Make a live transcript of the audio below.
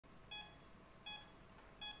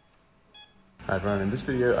Hi everyone, in this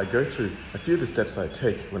video I go through a few of the steps I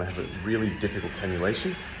take when I have a really difficult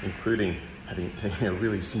cannulation, including taking a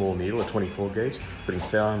really small needle, a 24 gauge, putting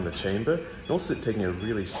saline in the chamber, and also taking a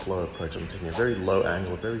really slow approach. I'm taking a very low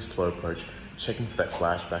angle, a very slow approach, checking for that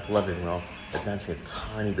flashback, leveling off, advancing a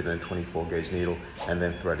tiny bit in a 24 gauge needle, and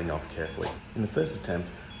then threading off carefully. In the first attempt,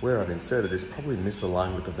 where I've inserted is probably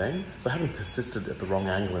misaligned with the vein, so having persisted at the wrong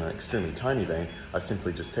angle in an extremely tiny vein, I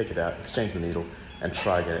simply just take it out, exchange the needle, and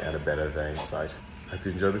try getting it at a better vein site. Hope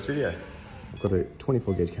you enjoy this video. I've got a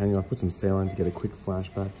 24 gauge cannula. I put some saline to get a quick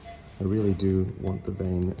flashback. I really do want the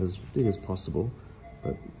vein as big as possible,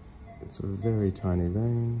 but it's a very tiny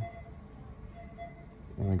vein.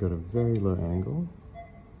 And I got a very low angle.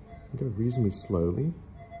 I go reasonably slowly.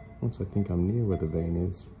 Once I think I'm near where the vein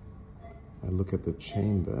is, I look at the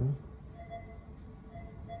chamber,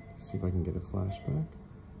 see if I can get a flashback.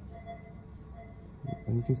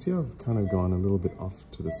 And you can see I've kind of gone a little bit off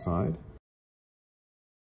to the side.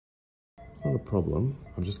 It's not a problem.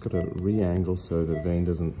 I've just got to re-angle so the vein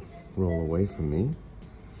doesn't roll away from me.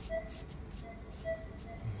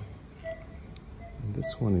 And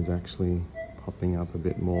this one is actually popping up a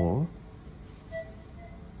bit more.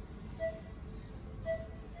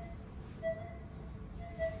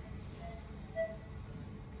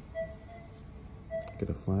 Get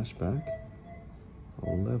a flashback.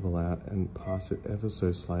 I'll level out and pass it ever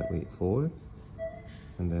so slightly forward,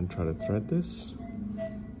 and then try to thread this,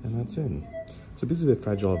 and that's in. So because they're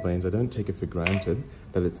fragile veins, I don't take it for granted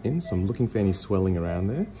that it's in, so I'm looking for any swelling around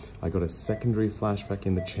there. I got a secondary flashback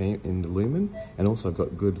in the lumen, and also I've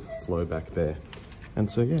got good flow back there. And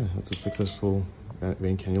so yeah, that's a successful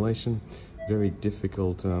vein cannulation. Very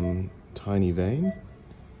difficult tiny vein.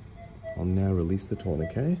 I'll now release the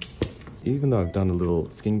tourniquet. Even though I've done a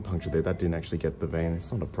little skin puncture there, that didn't actually get the vein.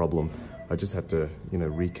 It's not a problem. I just had to,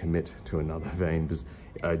 recommit to another vein because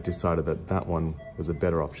I decided that that one was a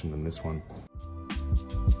better option than this one.